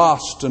 we're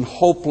lost and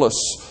hopeless,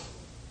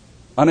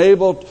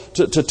 unable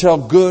to tell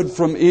good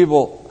from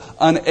evil,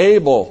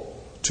 unable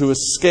to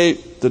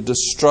escape the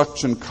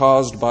destruction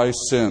caused by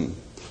sin.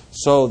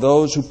 So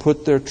those who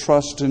put their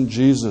trust in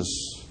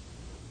Jesus,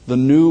 the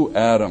new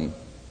Adam,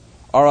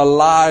 are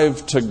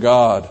alive to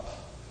God.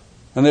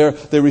 And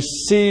they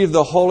receive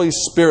the Holy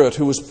Spirit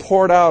who was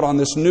poured out on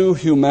this new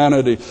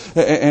humanity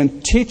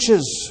and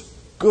teaches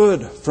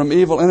good from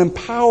evil and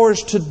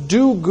empowers to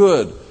do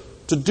good,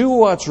 to do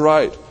what's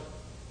right,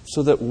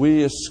 so that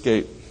we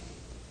escape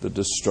the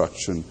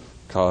destruction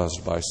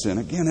caused by sin.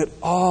 Again, it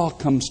all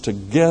comes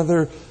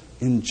together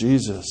in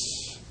Jesus.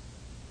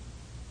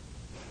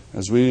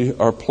 As we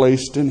are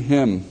placed in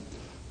Him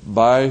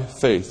by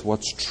faith,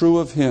 what's true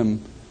of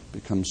Him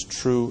becomes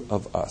true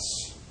of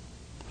us.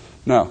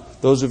 Now,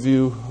 those of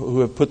you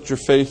who have put your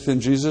faith in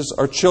Jesus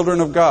are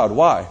children of God.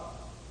 Why?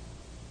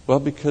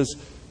 Well, because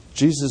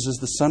Jesus is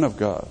the Son of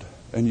God,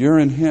 and you're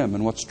in Him,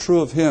 and what's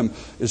true of Him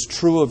is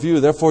true of you.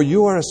 Therefore,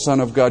 you are a son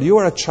of God. You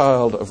are a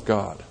child of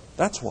God.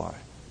 That's why.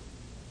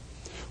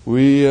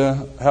 We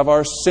have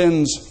our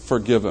sins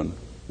forgiven.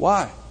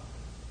 Why?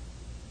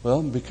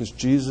 Well, because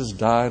Jesus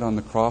died on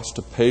the cross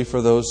to pay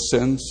for those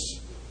sins.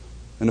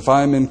 And if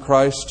I'm in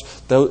Christ,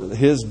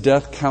 His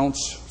death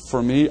counts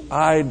for me.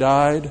 I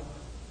died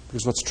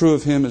because what's true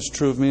of Him is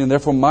true of me, and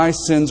therefore my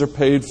sins are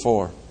paid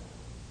for.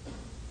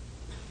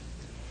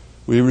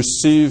 We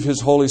receive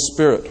His Holy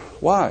Spirit.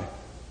 Why?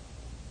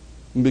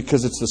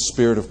 Because it's the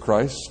Spirit of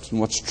Christ,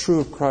 and what's true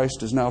of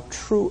Christ is now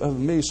true of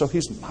me, so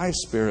He's my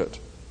Spirit.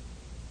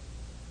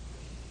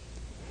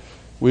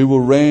 We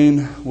will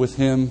reign with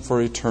Him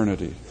for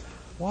eternity.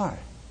 Why?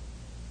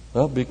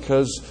 Well,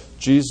 because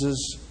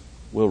Jesus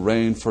will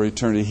reign for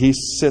eternity. He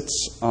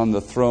sits on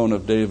the throne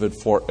of David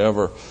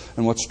forever.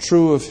 And what's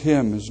true of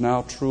Him is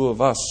now true of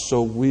us,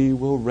 so we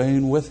will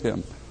reign with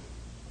Him.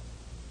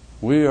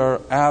 We are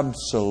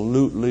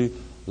absolutely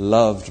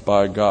loved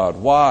by God.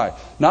 Why?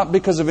 Not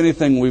because of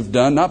anything we've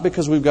done, not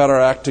because we've got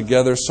our act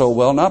together so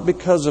well, not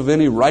because of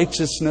any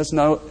righteousness,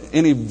 not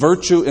any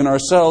virtue in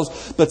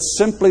ourselves, but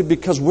simply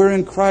because we're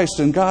in Christ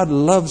and God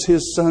loves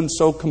His Son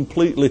so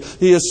completely.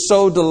 He is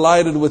so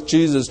delighted with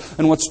Jesus,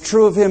 and what's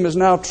true of Him is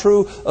now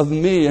true of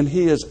me, and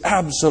He is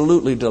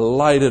absolutely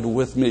delighted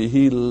with me.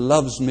 He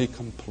loves me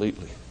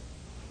completely.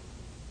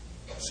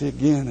 See,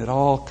 again, it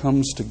all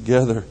comes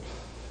together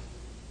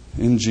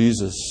in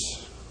Jesus.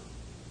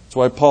 That's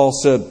why Paul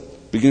said,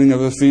 beginning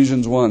of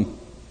Ephesians 1,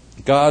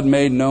 God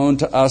made known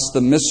to us the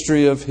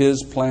mystery of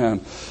His plan,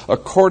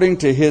 according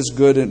to His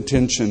good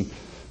intention,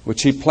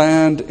 which He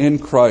planned in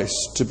Christ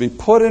to be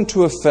put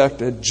into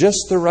effect at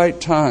just the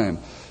right time,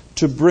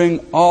 to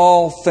bring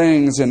all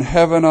things in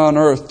heaven and on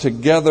earth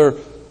together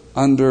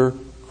under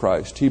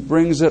Christ. He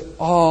brings it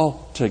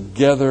all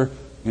together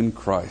in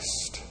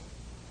Christ.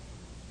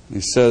 He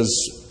says,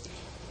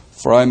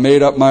 for I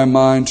made up my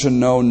mind to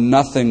know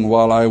nothing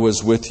while I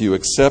was with you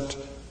except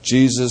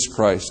Jesus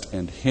Christ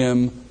and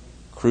Him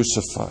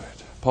crucified.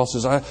 Paul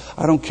says, I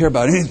don't care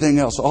about anything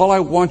else. All I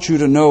want you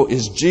to know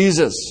is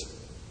Jesus,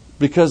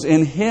 because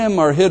in Him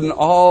are hidden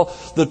all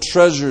the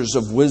treasures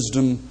of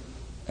wisdom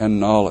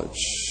and knowledge.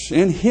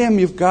 In Him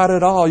you've got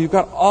it all. You've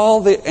got all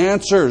the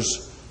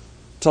answers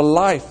to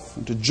life,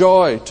 to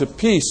joy, to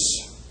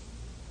peace.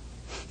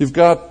 You've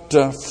got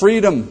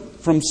freedom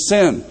from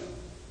sin.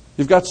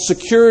 You've got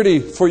security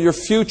for your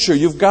future.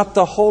 You've got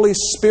the Holy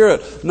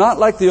Spirit. Not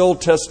like the Old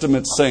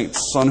Testament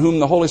saints on whom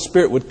the Holy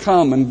Spirit would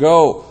come and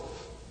go.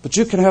 But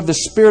you can have the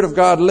Spirit of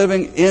God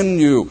living in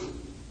you,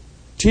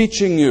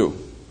 teaching you,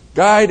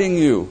 guiding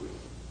you,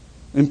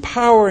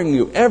 empowering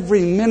you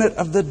every minute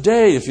of the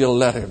day if you'll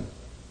let Him.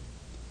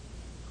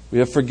 We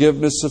have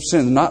forgiveness of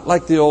sins, not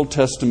like the Old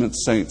Testament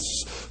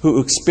saints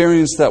who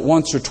experienced that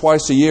once or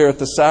twice a year at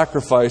the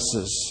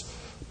sacrifices.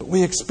 But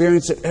we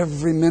experience it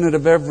every minute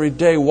of every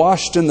day,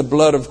 washed in the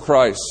blood of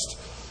Christ,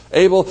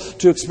 able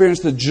to experience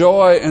the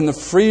joy and the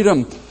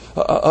freedom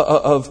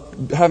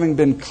of having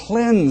been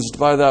cleansed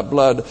by that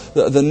blood,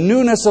 the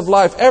newness of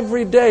life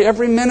every day,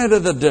 every minute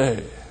of the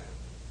day.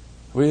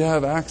 We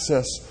have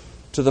access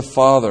to the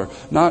Father,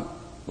 not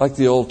like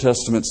the Old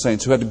Testament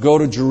saints who had to go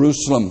to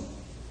Jerusalem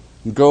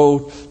and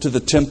go to the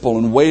temple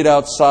and wait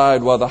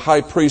outside while the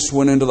high priest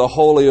went into the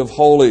Holy of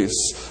Holies.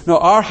 No,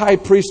 our high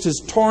priest has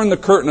torn the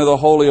curtain of the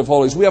Holy of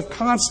Holies. We have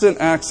constant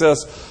access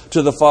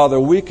to the Father.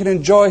 We can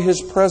enjoy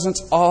His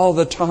presence all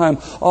the time.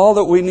 All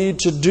that we need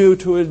to do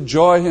to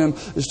enjoy Him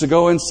is to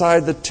go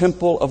inside the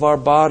temple of our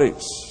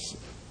bodies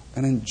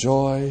and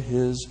enjoy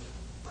His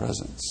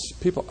presence.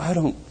 People, I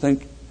don't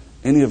think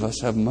any of us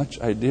have much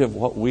idea of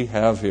what we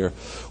have here.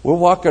 We're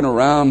walking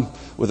around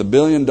with $1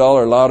 billion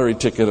lottery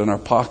ticket in our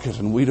pocket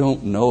and we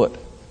don't know it.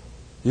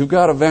 You've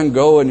got a Van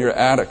Gogh in your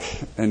attic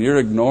and you're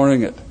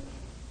ignoring it.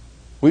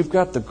 We've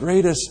got the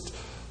greatest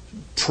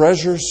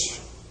treasures,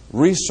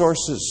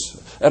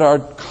 resources at our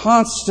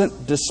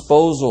constant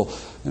disposal,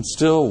 and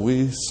still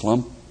we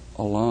slump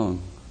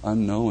along,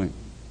 unknowing.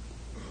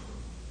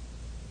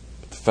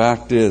 But the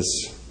fact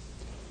is,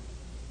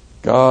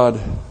 God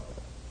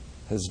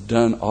has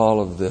done all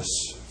of this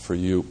for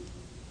you.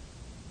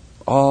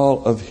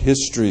 All of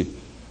history.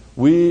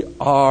 We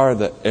are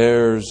the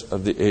heirs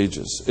of the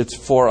ages. It's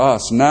for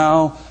us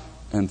now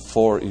and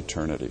for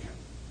eternity.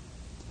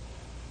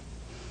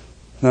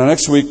 Now,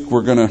 next week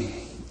we're going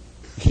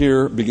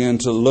to begin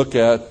to look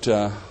at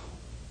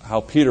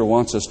how Peter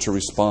wants us to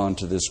respond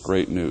to this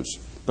great news.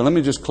 But let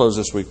me just close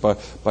this week by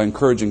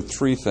encouraging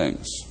three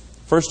things.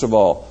 First of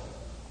all,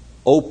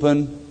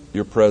 open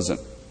your present.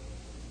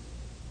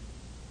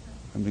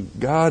 I mean,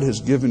 God has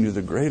given you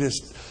the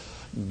greatest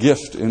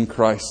gift in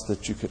Christ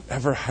that you could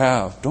ever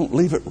have. Don't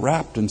leave it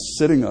wrapped and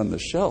sitting on the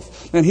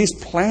shelf. And He's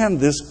planned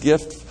this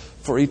gift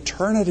for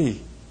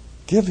eternity.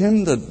 Give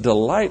Him the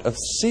delight of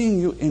seeing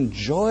you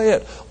enjoy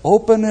it.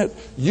 Open it,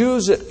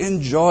 use it,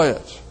 enjoy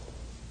it.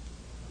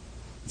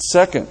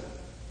 Second,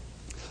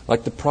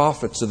 like the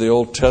prophets of the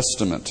Old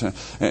Testament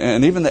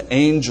and even the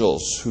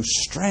angels who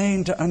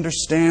strain to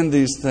understand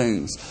these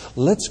things,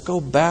 let's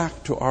go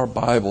back to our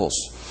Bibles,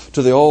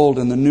 to the Old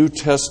and the New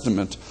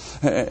Testament,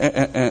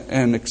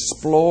 and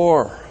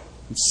explore,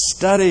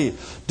 study,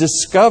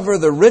 discover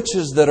the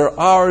riches that are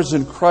ours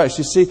in Christ.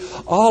 You see,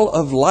 all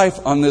of life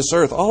on this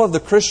earth, all of the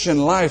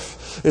Christian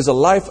life is a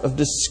life of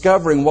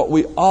discovering what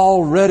we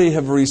already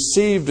have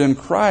received in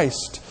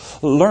Christ,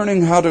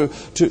 learning how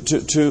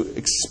to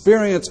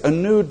experience a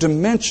new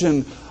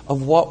dimension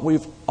of what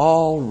we've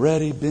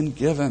already been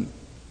given.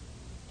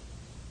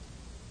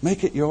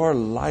 Make it your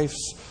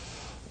life's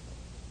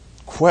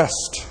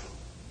quest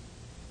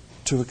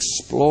to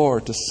explore,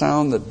 to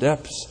sound the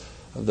depths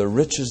of the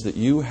riches that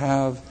you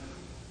have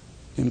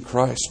in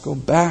Christ. Go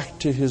back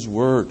to His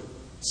Word.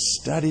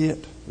 Study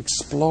it.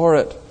 Explore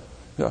it.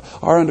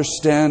 Our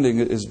understanding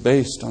is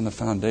based on the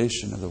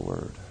foundation of the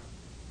Word.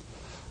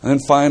 And then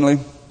finally,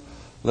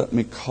 let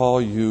me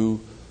call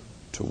you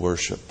to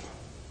worship.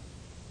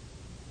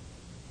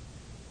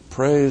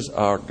 Praise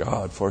our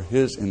God for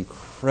His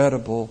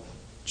incredible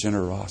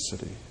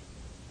generosity,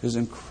 His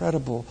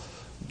incredible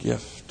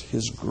gift,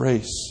 His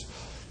grace,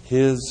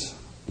 His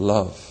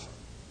love.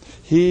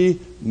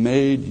 He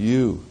made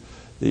you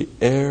the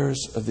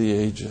heirs of the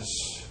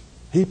ages.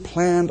 He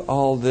planned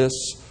all this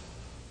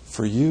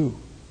for you.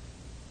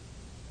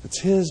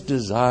 It's His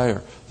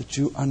desire that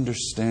you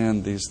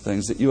understand these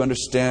things, that you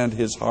understand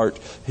His heart,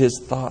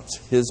 His thoughts,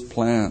 His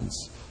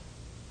plans,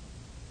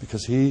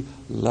 because He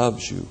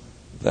loves you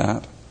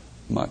that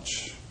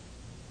much.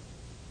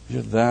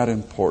 You're that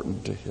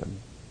important to Him,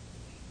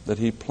 that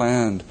He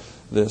planned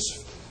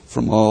this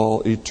from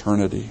all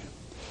eternity.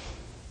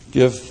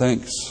 Give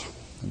thanks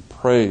and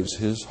praise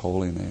His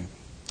holy name.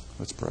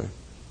 Let's pray.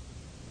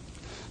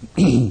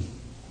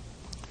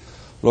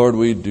 Lord,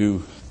 we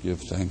do give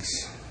thanks.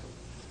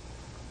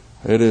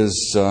 It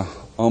is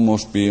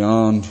almost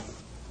beyond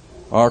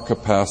our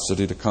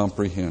capacity to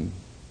comprehend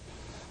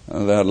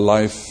that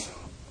life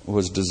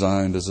was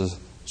designed as a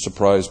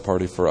surprise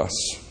party for us.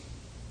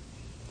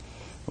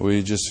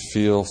 We just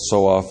feel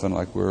so often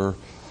like we're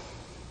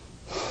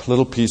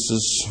little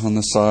pieces on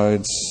the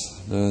sides.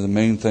 The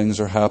main things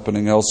are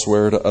happening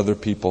elsewhere to other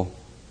people.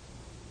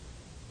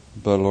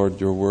 But Lord,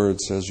 your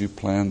word says you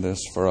planned this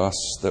for us,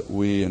 that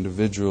we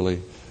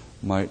individually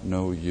might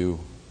know you,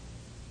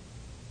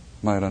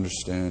 might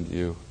understand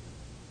you,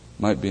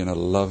 might be in a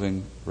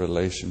loving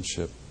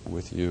relationship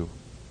with you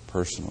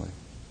personally.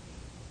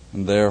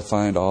 And there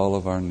find all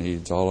of our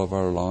needs, all of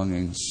our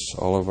longings,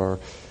 all of our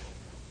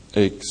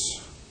aches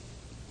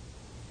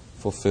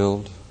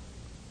fulfilled,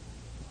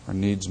 our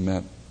needs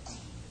met.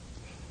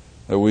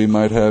 That we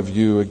might have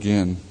you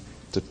again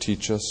to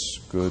teach us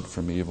good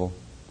from evil.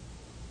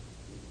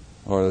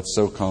 Lord, it's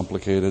so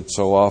complicated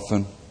so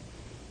often.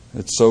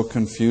 It's so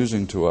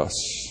confusing to us.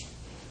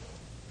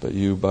 But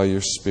you, by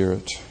your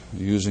Spirit,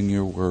 using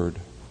your word,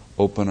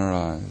 open our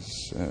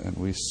eyes and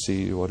we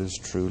see what is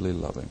truly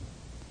loving.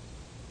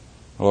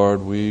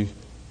 Lord, we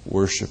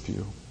worship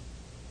you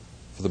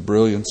for the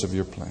brilliance of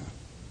your plan,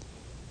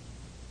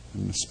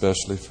 and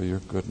especially for your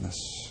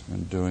goodness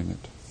in doing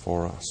it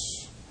for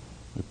us.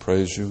 We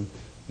praise you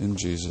in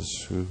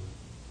Jesus, who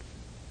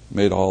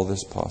made all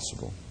this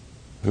possible,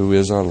 who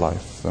is our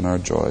life and our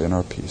joy and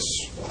our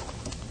peace.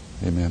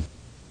 Amen.